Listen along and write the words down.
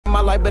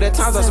my life, but at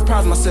times I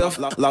surprise myself.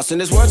 Lost in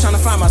this world trying to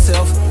find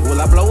myself.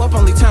 Will I blow up?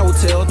 Only time will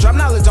tell. Drop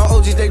knowledge on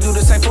OGs, they do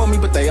the same for me,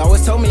 but they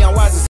always tell me I'm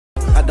wise as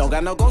hell. I don't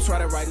got no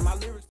ghostwriter writing my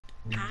lyrics.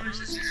 Thomas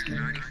is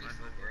 95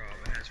 overall,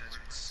 but has one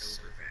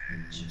silver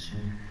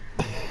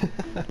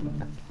badge.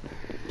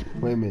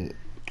 Wait a minute.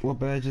 What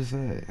badge is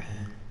that?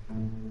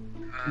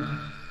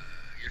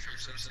 You're from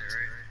Sunset,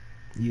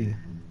 right? Yeah.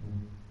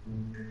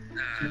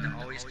 The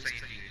always playing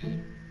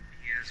dude.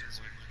 He has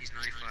one. He's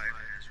 95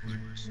 and has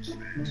one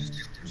badge.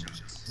 Still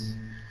shots.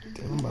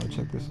 Damn, I'm about to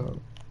check this out.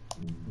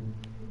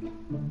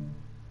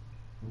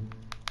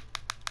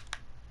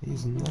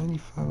 He's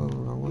 95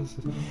 overall. What is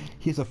this?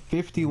 He has a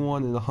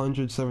 51 and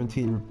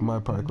 117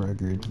 Mypark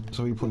record.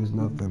 So he plays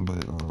nothing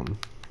but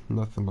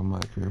my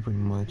career pretty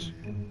much.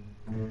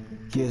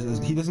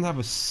 He doesn't have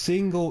a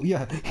single he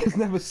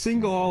doesn't have a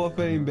single Hall of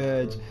Fame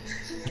badge.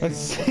 A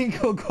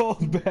single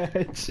gold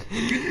badge.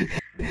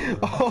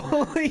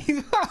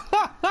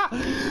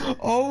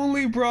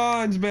 Only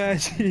bronze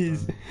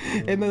badges.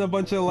 And then a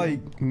bunch of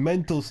like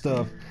mental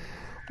stuff.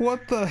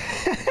 What the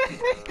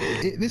heck?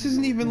 This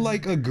isn't even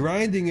like a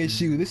grinding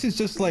issue. This is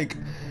just like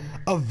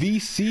a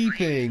VC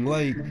thing.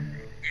 Like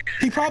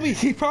he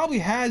probably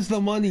has the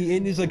money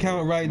in his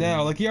account right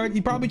now. Like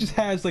he probably just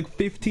has like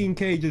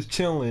 15K just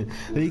chilling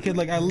that he could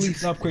like at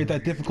least upgrade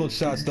that difficult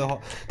shots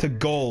to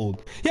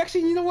gold. He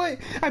actually, you know what?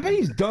 I bet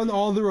he's done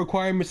all the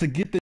requirements to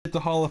get the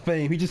Hall of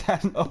Fame. He just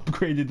hasn't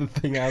upgraded the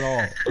thing at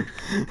all.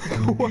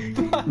 What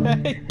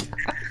the heck?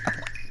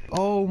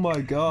 Oh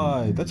my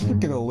god, that's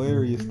freaking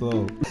hilarious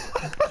though.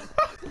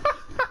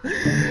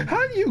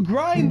 How do you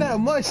grind that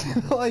much?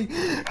 Like,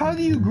 how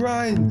do you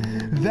grind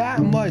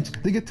that much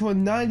to get to a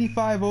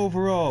 95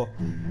 overall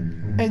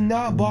and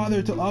not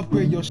bother to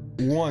upgrade your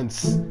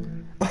once?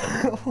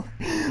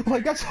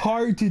 Like, that's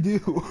hard to do.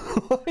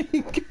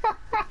 Like,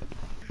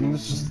 and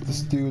this is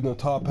this dude in a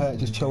top hat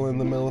just chilling in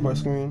the middle of our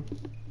screen.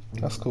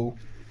 That's cool.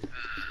 I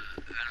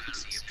don't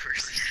see a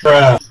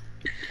person.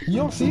 You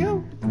don't see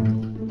him?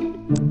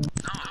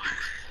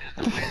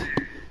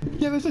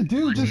 Yeah, there's a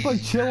dude just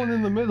like chilling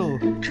in the middle.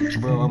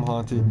 Bro, I'm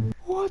haunted.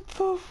 What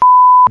the f?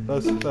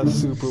 That's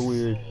super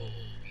weird. I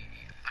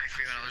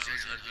figured I was doing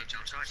an ugly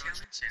jump shot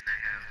challenge, and I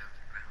have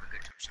a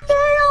good jump shot.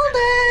 Nailed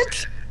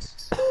it!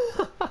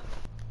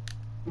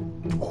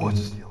 What's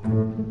this deal?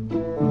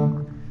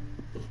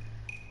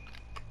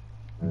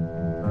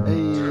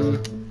 Hey.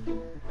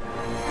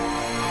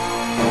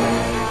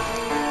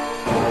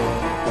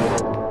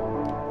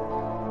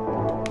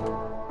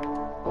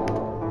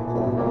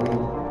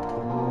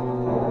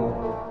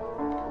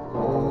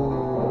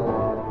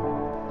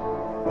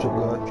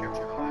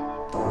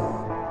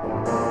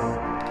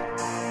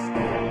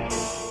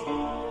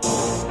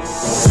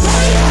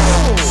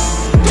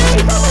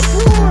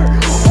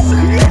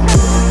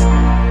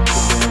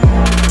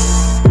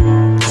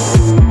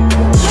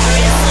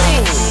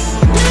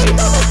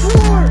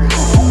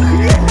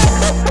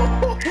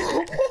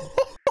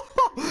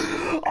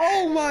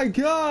 Oh my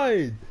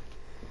god!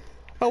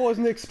 I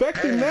wasn't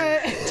expecting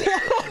that.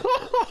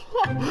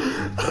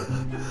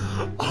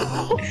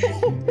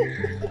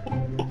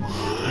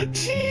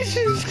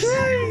 Jesus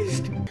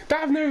Christ!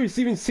 I've never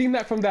even seen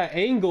that from that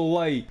angle.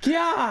 Like,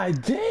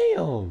 god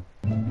damn!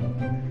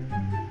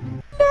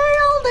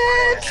 Nailed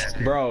it!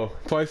 Bro,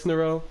 twice in a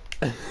row.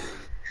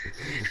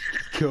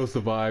 Kills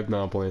the vibe.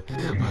 No, I'm playing.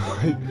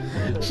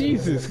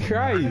 Jesus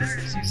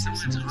Christ!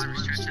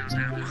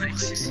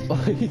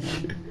 Like,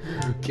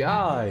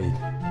 god.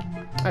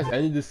 I just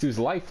ended this dude's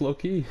life,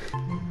 low-key.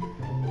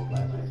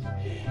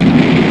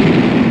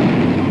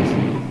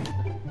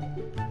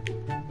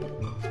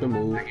 Good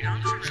move.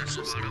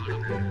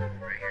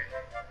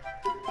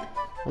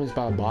 I'm just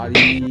about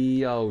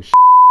body. Oh, sh.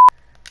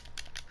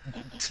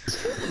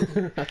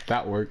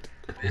 That worked.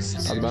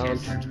 Out of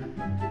bounds.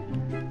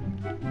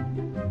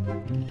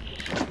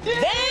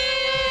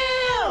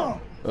 Damn!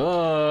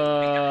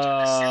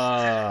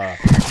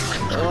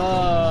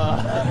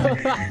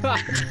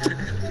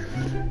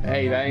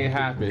 Hey, that ain't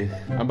happening.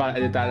 I'm about to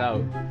edit that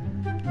out.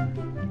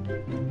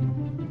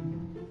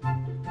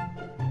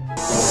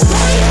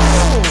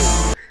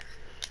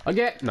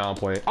 Again? No, I'm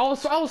playing. I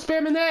was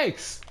spamming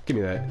X. Give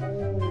me that.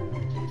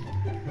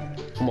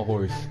 I'm a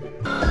horse.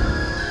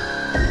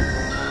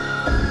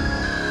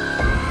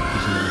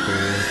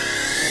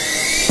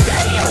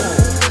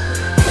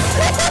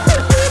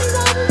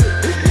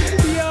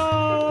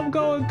 Yo, I'm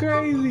going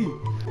crazy.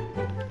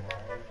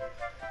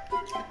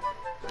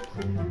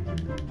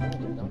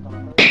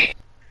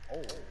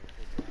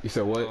 You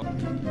said what?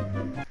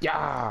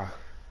 Yeah.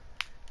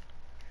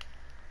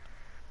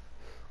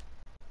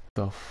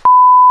 The f.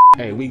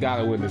 Hey, we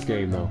gotta win this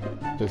game though.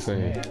 Just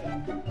saying.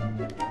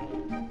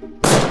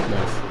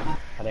 Nice.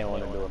 I didn't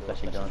want to do a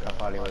fleshy dunk. I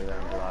probably would have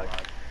done a block.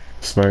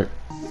 Smart.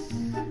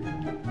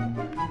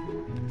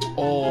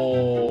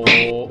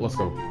 Oh, let's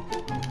go.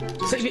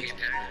 Save it.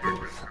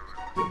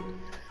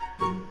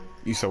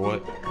 You said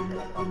what?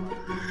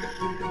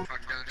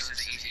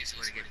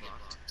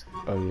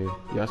 Oh yeah, yeah.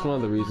 That's one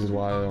of the reasons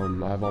why I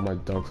have all my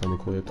dunks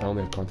unequipped. I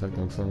only have contact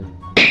dunks on.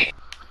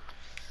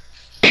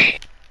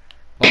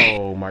 Oh.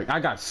 my! I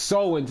got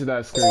so into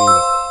that screen.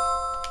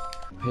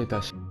 I hit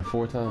that shit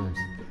 4 times.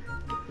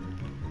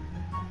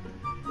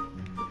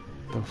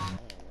 Can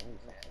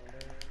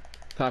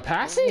I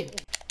pass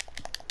it?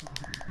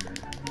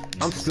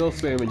 I'm still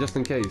spamming just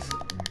in case.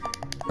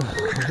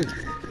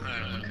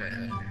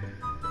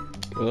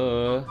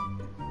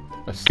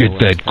 Get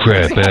that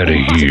crap out of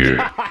here.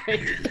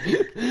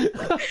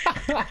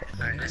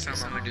 Alright, next time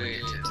I'm gonna do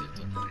it.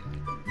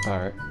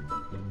 Alright.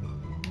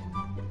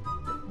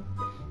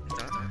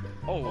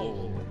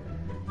 Oh.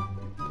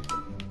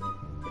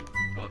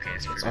 Okay,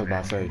 it's pretty I was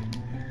about to say,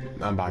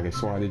 I'm about to get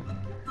swatted.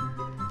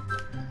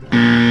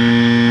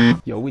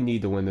 Yo, we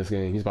need to win this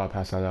game. He's about to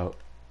pass that out.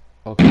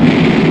 Okay.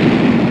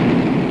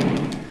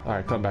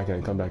 Alright, come back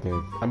in, come back in.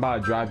 I'm about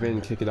to drive in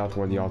and kick it out to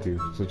one of y'all two.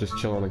 So just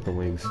chill on like the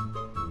wings.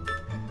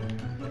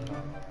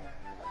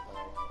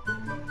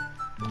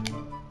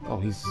 Oh,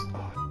 he's...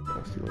 Oh,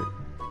 that's too late.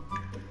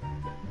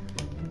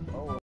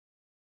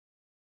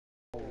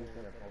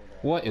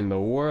 What in the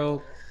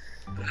world?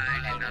 I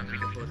did not mean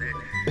to pull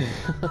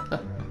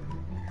that.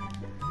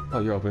 Oh,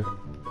 you're open.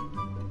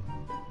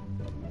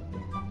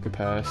 Good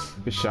pass.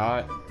 Good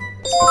shot.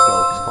 Let's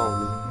go. He's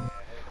calling me.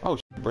 Oh,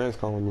 Brand's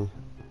calling me.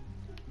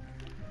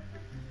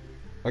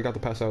 I got the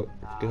pass out.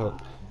 Good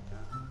help.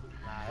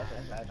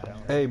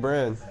 Hey,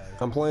 Brand.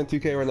 I'm playing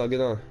 2K right now. Get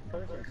on.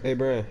 Hey,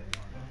 Brand.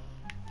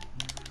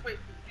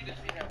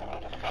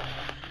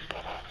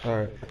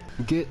 Alright.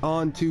 Get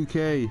on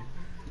 2K.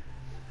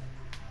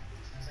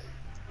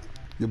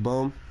 You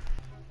bum.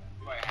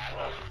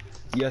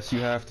 Yes, you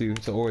have to.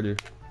 It's an order.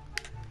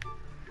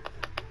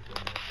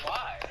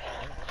 Why?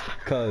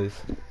 Cause.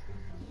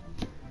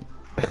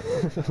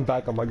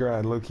 Back on my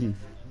grind, low key.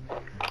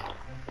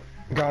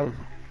 Got him.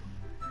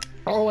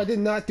 Oh, I did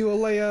not do a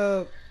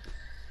layup.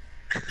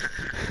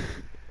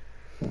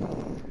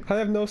 I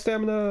have no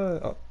stamina.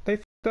 Oh, they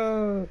f***ed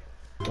up.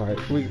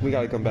 Alright, we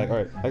gotta come back.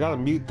 Alright, I gotta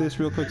mute this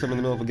real quick 'cause I'm in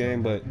the middle of a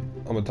game, but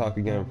I'm gonna talk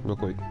again real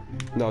quick.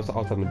 No,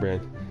 I'll tell the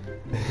Brand.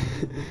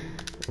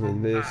 And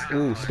then this.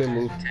 Ooh, spin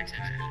move.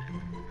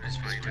 That's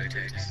fine, do a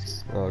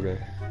text. Oh, okay.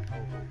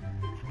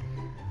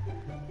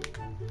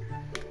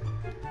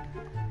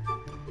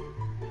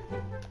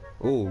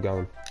 Ooh, got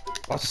him.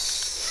 A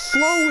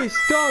slowest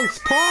dunks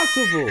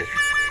possible!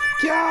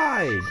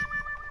 God!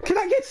 Can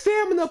I get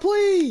stamina,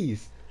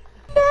 please?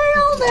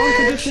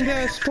 Unconditioned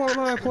ass support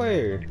my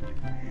player.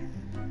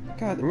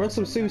 God, run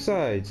some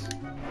suicides.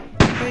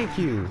 Thank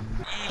you.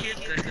 He hit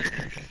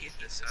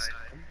the side.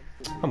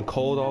 I'm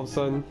cold all of a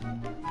sudden.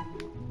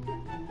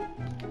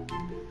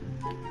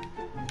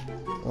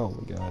 Oh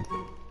my god.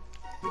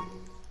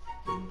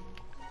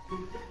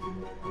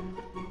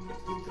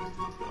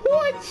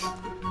 What?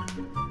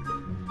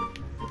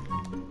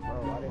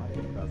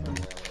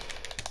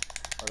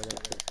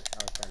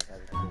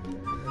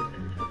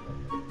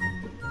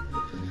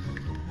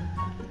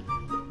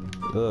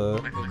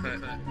 Michael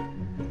cut.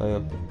 I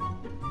am.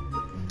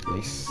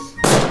 Nice.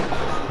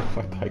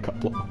 I got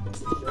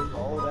blocked.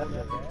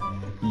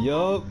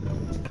 Yup.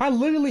 I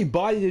literally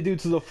bodied a dude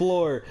to the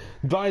floor,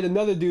 bodied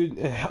another dude,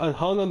 and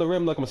hung on the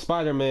rim like I'm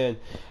Spider-Man,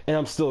 and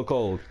I'm still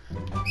cold.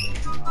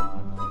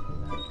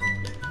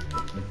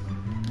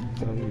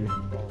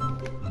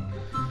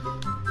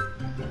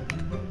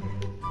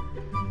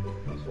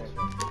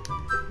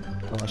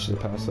 Oh, I should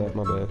have passed that,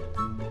 my bad.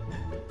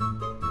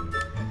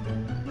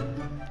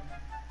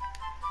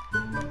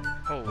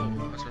 Oh,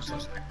 what's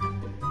this?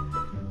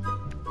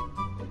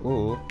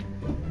 Ooh.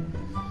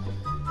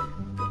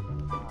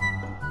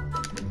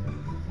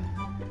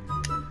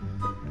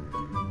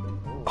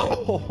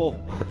 Oh,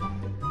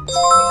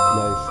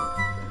 nice.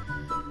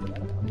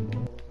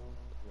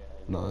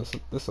 No,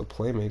 this a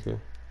playmaker.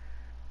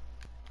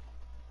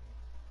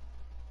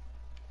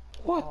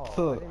 What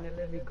the? Didn't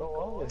let me go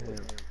over him.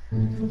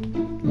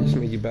 Just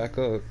make you back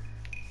up.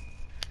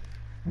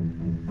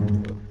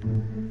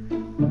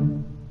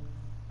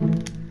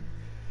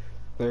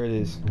 There it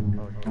is.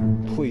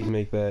 Please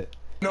make that.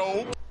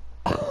 No.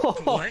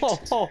 What?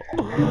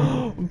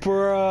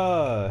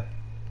 Bruh.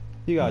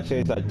 You gotta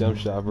change that jump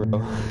shot, bro.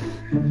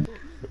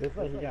 It's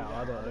like he got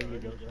all the ugly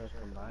jump shots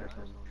combined.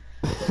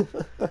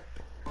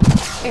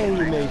 And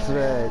he makes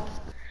that.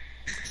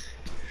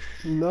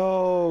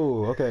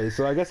 No. Okay,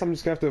 so I guess I'm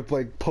just gonna have to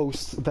like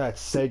post that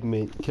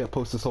segment. Can't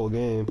post this whole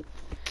game.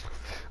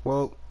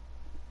 Well,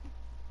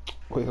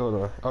 wait, hold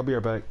on. I'll be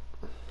right back.